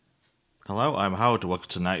Hello, I'm Howard. Welcome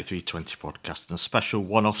to 9320 Podcast and a special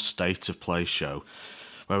one-off state of play show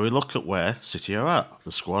where we look at where City are at,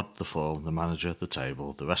 the squad, the form, the manager, the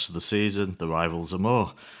table, the rest of the season, the rivals and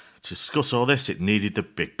more. To discuss all this, it needed the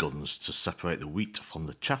big guns to separate the wheat from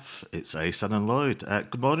the chaff. It's Asen and Lloyd.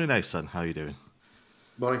 Good morning, Asen. How are you doing?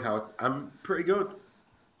 Morning, Howard. I'm pretty good.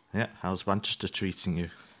 Yeah, how's Manchester treating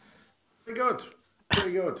you? Pretty good.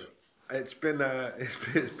 Pretty good. It's been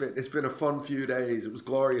a fun few days. It was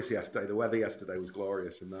glorious yesterday. The weather yesterday was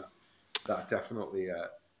glorious, and that definitely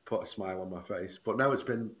put a smile on my face. But no, it's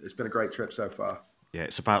been a great trip so far. Yeah,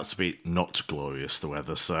 it's about to be not glorious, the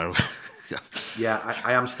weather, so... Yeah,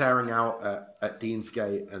 I am staring out at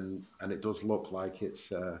Deansgate, and it does look like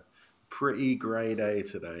it's a pretty grey day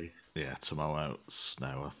today. Yeah, tomorrow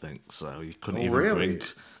snow, I think. So you couldn't Oh, even really? bring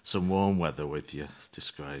some warm weather with you.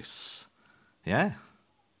 Disgrace. Yeah,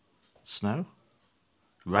 snow.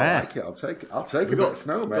 I Rare. like it. I'll take a We've bit got, of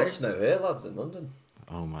snow, we've got mate. snow here, lads, in London.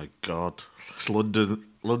 Oh my God. It's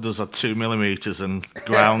London's had 2 millimetres and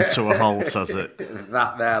ground to a halt, has it?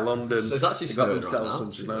 That there, London. So it's actually They got snowing right themselves now,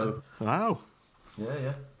 some to be snow. Wow.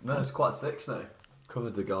 Yeah. No, it's quite thick snow.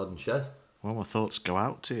 Covered the garden shed. Well, my thoughts go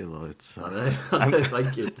out to you, Lloyd. I know.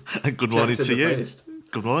 Thank you. And good morning Checks to in the you. post.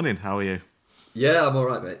 Good morning. How are you? Yeah, I'm all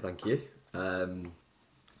right, mate. Thank you.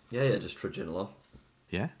 Yeah, just trudging along.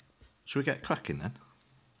 Yeah? Should we get cracking then?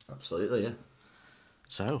 Absolutely, yeah.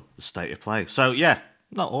 So, the state of play. So, yeah,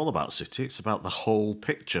 not all about City. It's about the whole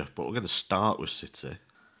picture. But we're going to start with City.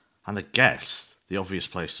 And I guess the obvious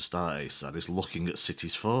place to start, Asan, is looking at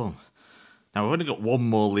City's form. Now, we've only got one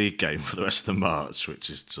more league game for the rest of March, which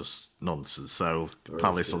is just nonsense. So,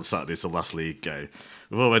 Palace on Saturday is the last league game.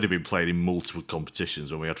 We've already been playing in multiple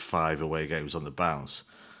competitions when we had 5 away games on the bounce.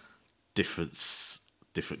 Different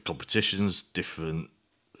competitions, different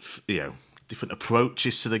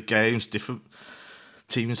approaches to the games, different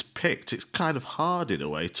teams picked. It's kind of hard in a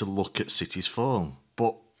way to look at City's form,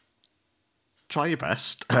 but try your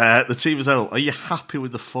best. The team as a whole, are you happy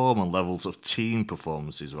with the form and levels of team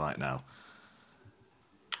performances right now?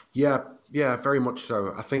 Yeah, very much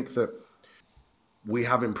so. I think that we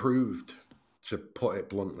have improved, to put it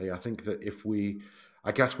bluntly. I think that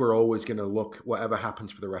I guess we're always going to look, whatever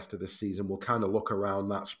happens for the rest of this season, we'll kind of look around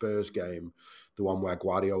that Spurs game, the one where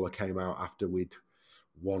Guardiola came out after we'd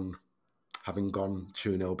won, having gone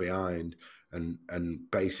 2-0 behind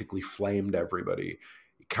and basically flamed everybody.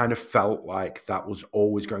 It kind of felt like that was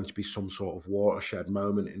always going to be some sort of watershed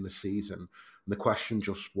moment in the season. And the question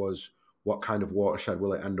just was, what kind of watershed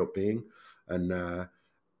will it end up being? And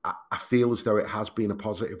I feel as though it has been a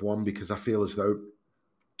positive one, because I feel as though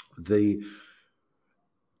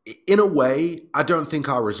in a way, I don't think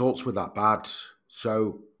our results were that bad.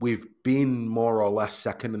 So we've been more or less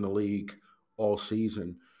second in the league all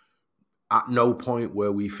season. At no point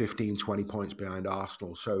were we 15, 20 points behind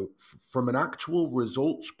Arsenal. So from an actual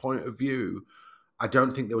results point of view, I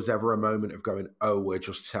don't think there was ever a moment of going, oh, we're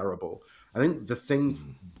just terrible. I think the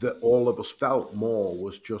thing that all of us felt more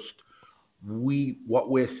was just what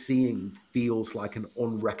we're seeing feels like an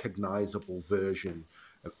unrecognizable version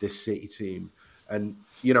of this City team. And,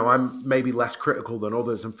 I'm maybe less critical than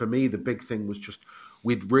others. And for me, the big thing was just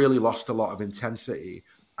we'd really lost a lot of intensity.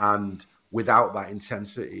 And without that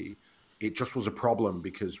intensity, it just was a problem,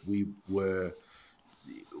 because we were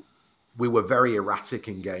very erratic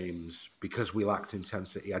in games because we lacked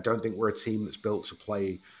intensity. I don't think we're a team that's built to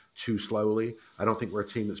play too slowly. I don't think we're a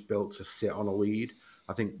team that's built to sit on a lead.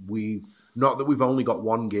 I think not that we've only got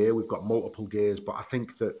one gear, we've got multiple gears, but I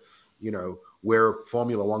think that, we're a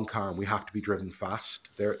Formula One car and we have to be driven fast.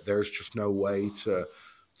 There's just no way to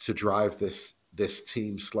drive this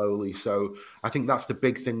team slowly. So I think that's the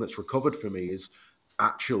big thing that's recovered for me, is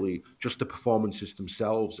actually just the performances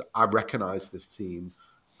themselves. I recognize this team.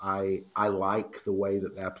 I like the way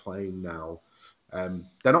that they're playing now.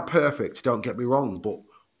 They're not perfect, don't get me wrong, but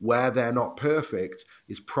where they're not perfect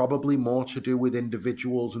is probably more to do with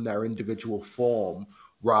individuals and their individual form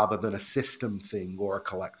rather than a system thing or a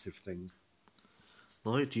collective thing.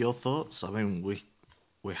 Lloyd, your thoughts? I mean,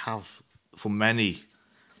 we have, for many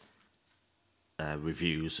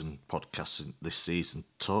reviews and podcasts this season,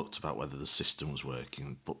 talked about whether the system was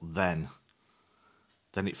working, but then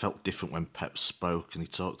it felt different when Pep spoke and he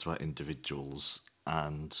talked about individuals,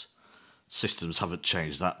 and systems haven't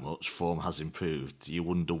changed that much. Form has improved. You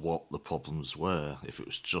wonder what the problems were. If it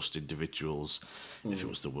was just individuals, if it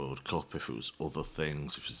was the World Cup, if it was other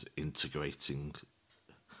things, if it was integrating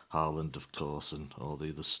Haaland, of course, and all the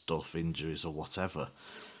other stuff, injuries or whatever.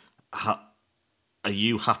 Are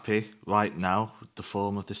you happy right now with the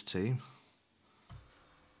form of this team?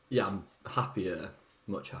 Yeah, I'm happier,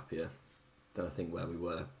 much happier. I think where we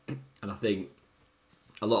were. And I think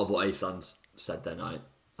a lot of what Asan said then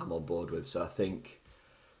I'm on board with. So I think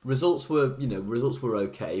results were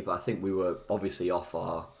okay, but I think we were obviously off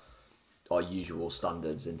our usual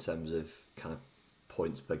standards in terms of kind of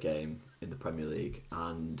points per game in the Premier League.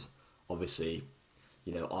 And obviously,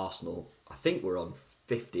 Arsenal, I think we're on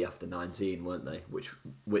 50 after 19, weren't they?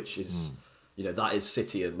 Which is, that is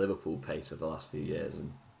City and Liverpool pace of the last few years.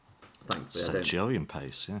 And thankfully, Centurion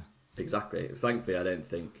pace, yeah. Exactly. Thankfully, I don't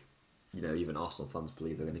think, even Arsenal fans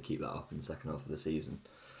believe they're going to keep that up in the second half of the season.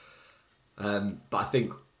 But I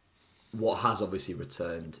think what has obviously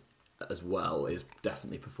returned as well is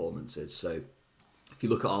definitely performances. So if you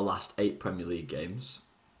look at our last 8 Premier League games,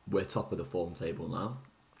 we're top of the form table now.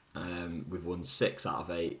 We've won 6 out of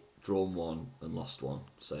 8, drawn 1 and lost 1.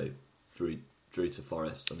 So drew to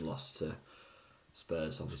Forest and lost to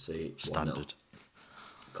Spurs, obviously. Standard. 1-0.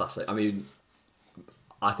 Classic. I mean,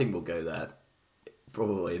 I think we'll go there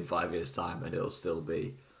probably in 5 years' time and it'll still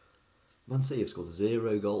be Man City have scored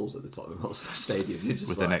 0 goals at the Tottenham Hotspur Stadium. You're just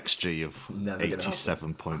with an XG of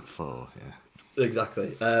 87.4, yeah.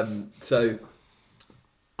 Exactly. So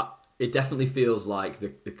it definitely feels like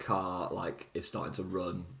the car is starting to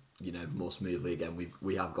run, more smoothly again.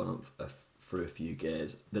 We have gone up through a few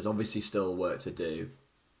gears. There's obviously still work to do.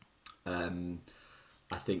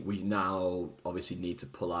 I think we now obviously need to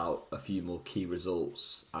pull out a few more key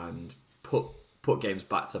results and put games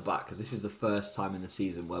back to back, because this is the first time in the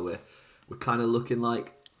season where we're kind of looking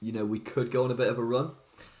like we could go on a bit of a run.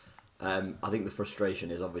 I think the frustration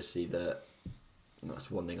is obviously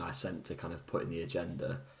that's one thing I sent to kind of put in the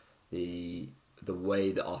agenda. The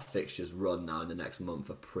way that our fixtures run now in the next month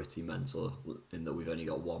are pretty mental, in that we've only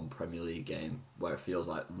got 1 Premier League game, where it feels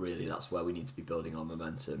like really that's where we need to be building our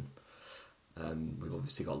momentum. We've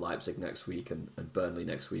obviously got Leipzig next week and Burnley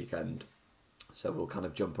next weekend, so we'll kind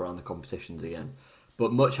of jump around the competitions again.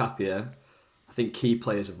 But much happier. I think key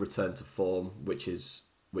players have returned to form, which is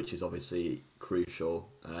obviously crucial.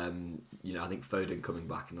 I think Foden coming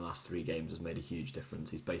back in the last 3 games has made a huge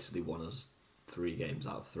difference. He's basically won us 3 games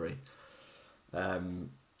out of 3. And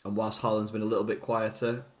whilst Haaland's been a little bit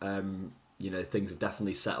quieter, things have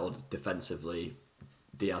definitely settled defensively.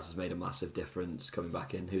 Diaz has made a massive difference coming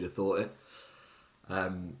back in. Who'd have thought it?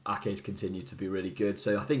 Ake's continued to be really good.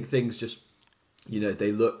 So I think things just,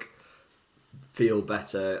 they feel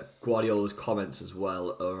better. Guardiola's comments as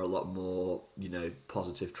well are a lot more,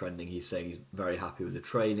 positive trending. He's saying he's very happy with the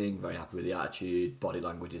training, very happy with the attitude, body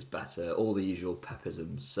language is better, all the usual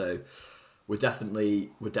Pepisms. So we're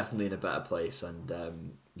definitely in a better place, and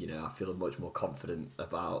I feel much more confident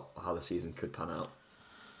about how the season could pan out.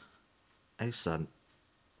 Asan,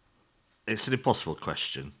 it's an impossible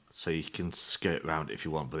question, so you can skirt around it if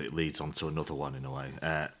you want, but it leads on to another one in a way.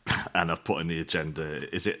 And I've put in the agenda,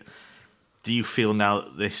 do you feel now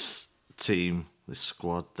that this team, this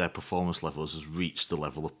squad, their performance levels has reached the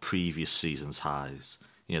level of previous seasons' highs?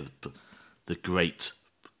 The great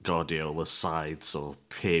Guardiola sides or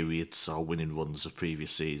periods or winning runs of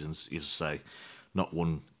previous seasons. You say, not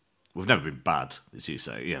one. We've never been bad, as you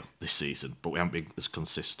say, this season, but we haven't been as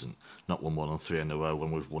consistent. Not won 1 on 3 in a row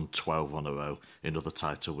when we've won 12 on a row in other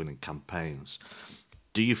title-winning campaigns.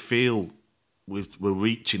 Do you feel we're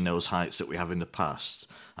reaching those heights that we have in the past?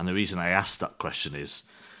 And the reason I asked that question is,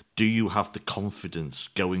 do you have the confidence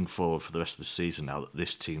going forward for the rest of the season now that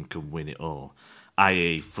this team can win it all?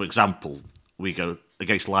 I.e., for example, we go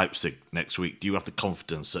against Leipzig next week. Do you have the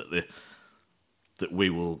confidence that we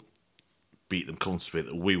will beat them comfortably,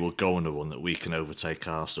 that we will go on a run, that we can overtake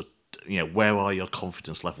Arsenal? Where are your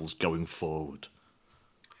confidence levels going forward?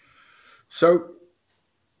 So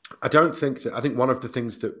I think one of the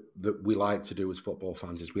things that we like to do as football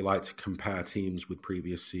fans is we like to compare teams with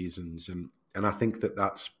previous seasons, and I think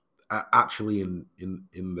that's actually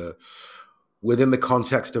within the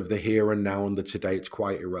context of the here and now and the today, it's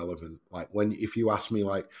quite irrelevant. If you ask me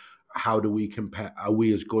how do we compare, are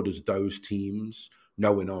we as good as those teams?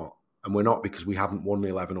 No, we're not. And we're not, because we haven't won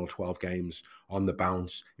 11 or 12 games on the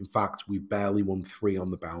bounce. In fact, we've barely won 3 on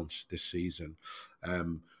the bounce this season.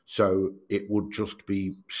 So it would just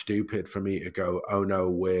be stupid for me to go, oh no,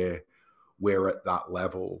 we're at that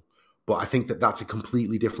level. But I think that's a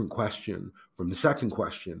completely different question from the second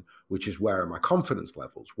question, which is, where are my confidence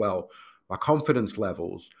levels? Well, my confidence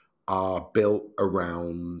levels are built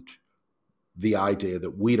around the idea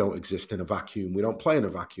that we don't exist in a vacuum. We don't play in a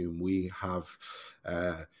vacuum. We have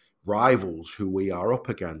rivals who we are up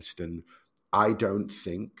against. And I don't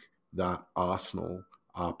think that Arsenal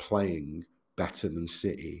are playing better than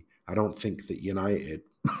City. I don't think that United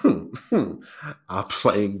are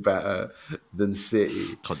playing better than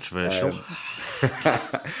City. Controversial.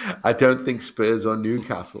 I don't think Spurs or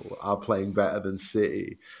Newcastle are playing better than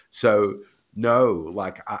City. So, no,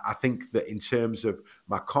 like, I think that in terms of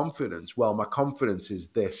my confidence, well, my confidence is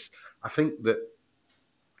this. I think that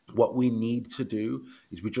what we need to do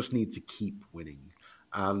is we just need to keep winning.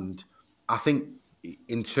 And I think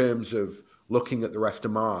in terms of looking at the rest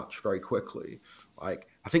of March very quickly, like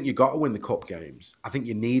I think you got to win the cup games. I think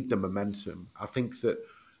you need the momentum. I think that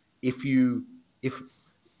if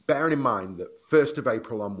bearing in mind that 1st of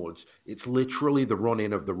April onwards, it's literally the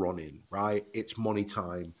run-in of the run-in, right? It's money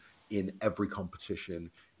time in every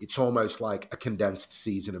competition. It's almost like a condensed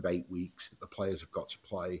season of 8 weeks that the players have got to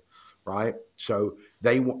play, right? So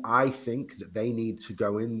I think that they need to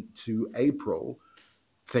go into April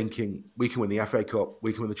thinking we can win the FA Cup,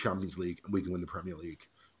 we can win the Champions League, and we can win the Premier League.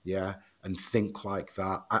 Yeah, and think like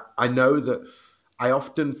that. I know that I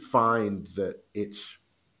often find that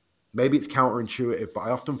maybe it's counterintuitive, but I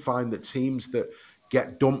often find that teams that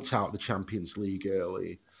get dumped out of the Champions League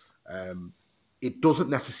early, it doesn't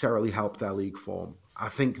necessarily help their league form. I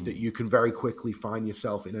think that you can very quickly find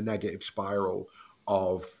yourself in a negative spiral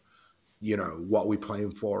of, what are we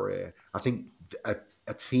playing for here? I think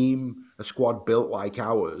a team, a squad built like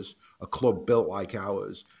ours, a club built like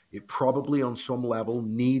ours, it probably on some level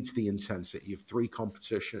needs the intensity of 3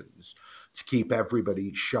 competitions to keep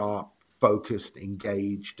everybody sharp, focused,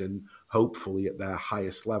 engaged, and hopefully at their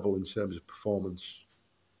highest level in terms of performance.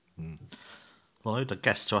 Lloyd, I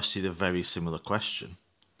guess to ask you the very similar question,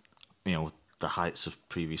 the heights of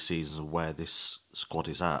previous seasons and where this squad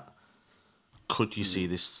is at, could you see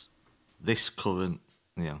this current,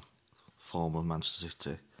 form of Manchester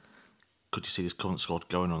City, could you see this current squad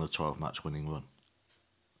going on a 12-match winning run?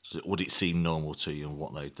 Would it seem normal to you and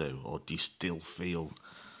what they do, or do you still feel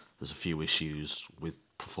there's a few issues with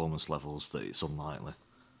performance levels that it's unlikely?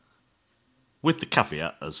 With the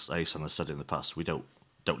caveat, as Asan has said in the past, we don't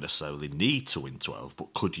necessarily need to win 12,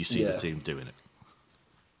 but could you see the team doing it?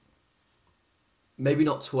 Maybe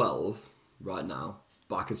not 12 right now,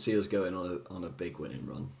 but I could see us going on a big winning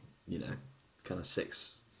run, kind of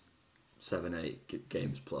 6, 7, 8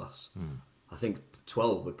 games plus. I think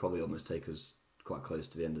 12 would probably almost take us quite close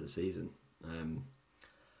to the end of the season.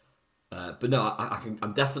 But no,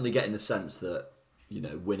 I'm definitely getting the sense that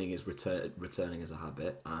winning is returning as a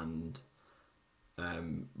habit, and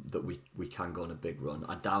that we can go on a big run.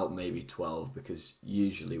 I doubt maybe 12, because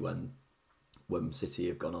usually when City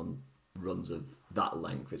have gone on runs of that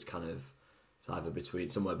length, it's either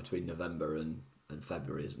somewhere between November and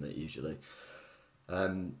February, isn't it, usually?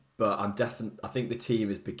 But I think the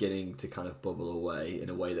team is beginning to kind of bubble away in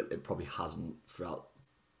a way that it probably hasn't throughout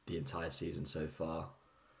the entire season so far.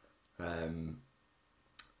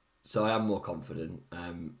 So I am more confident.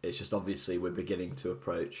 It's just obviously we're beginning to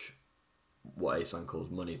approach what Asan calls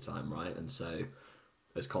money time, right? And so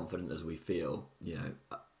as confident as we feel,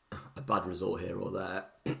 a bad result here or there,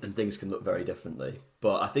 and things can look very differently.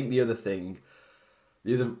 But I think the other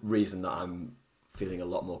reason that I'm feeling a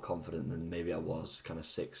lot more confident than maybe I was kind of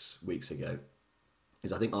 6 weeks ago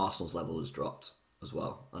is I think Arsenal's level has dropped as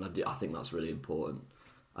well, and I think that's really important.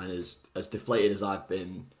 And as deflated as I've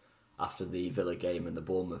been after the Villa game and the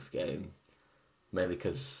Bournemouth game, mainly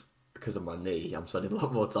because of my knee, I'm spending a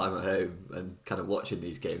lot more time at home and kind of watching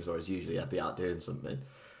these games, whereas usually I'd be out doing something.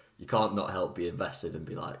 You can't not help be invested and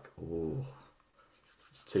be like, oh,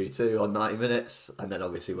 it's 2-2 on 90 minutes. And then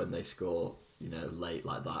obviously when they score, late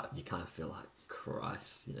like that, you kind of feel like,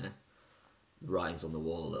 Christ, writing's on the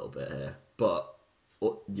wall a little bit here. But,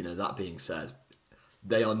 that being said,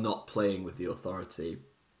 they are not playing with the authority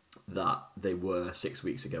that they were 6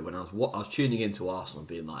 weeks ago when I was tuning into Arsenal and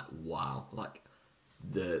being like, wow, like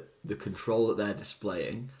the control that they're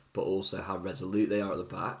displaying, but also how resolute they are at the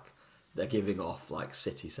back. They're giving off like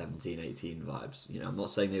City 17-18 vibes. I'm not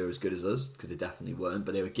saying they were as good as us, because they definitely weren't,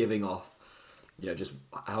 but they were giving off, just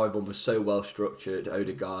how everyone was so well structured.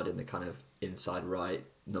 Odegaard in the kind of inside right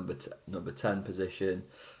number 10 position,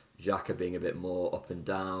 Xhaka being a bit more up and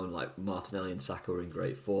down, like Martinelli and Saka were in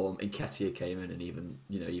great form. Nketiah came in and even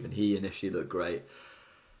he initially looked great.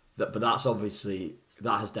 But that's obviously,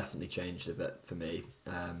 that has definitely changed a bit for me.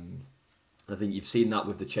 I think you've seen that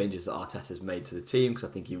with the changes that Arteta's made to the team, because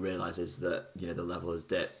I think he realises that the level has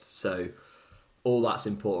dipped. So all that's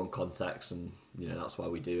important context, and that's why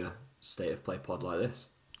we do a state of play pod like this.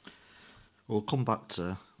 We'll come back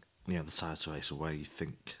to the title race and where you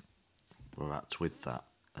think we're at with that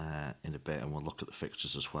in a bit, and we'll look at the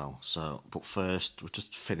fixtures as well. So, but first, we'll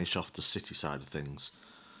just finish off the City side of things.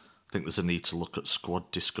 I think there's a need to look at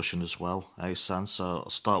squad discussion as well, Asan. So I'll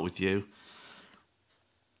start with you.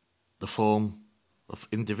 the form of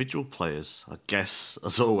individual players, I guess,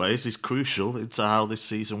 as always, is crucial into how this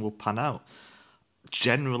season will pan out.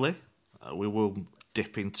 Generally, we will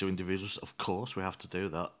dip into individuals. Of course, we have to do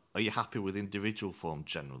that. Are you happy with individual form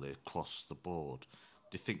generally across the board?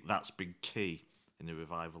 Do you think that's been key in the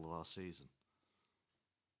revival of our season?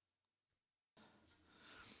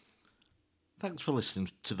 Thanks for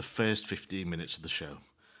listening to the first 15 minutes of the show.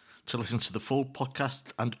 To listen to the full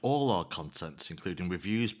podcast and all our contents, including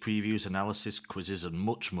reviews, previews, analysis, quizzes and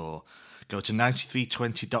much more, go to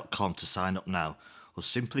 9320.com to sign up now, or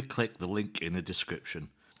simply click the link in the description.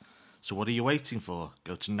 So what are you waiting for?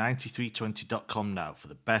 Go to 9320.com now for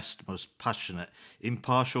the best, most passionate,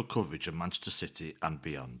 impartial coverage of Manchester City and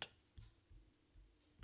beyond.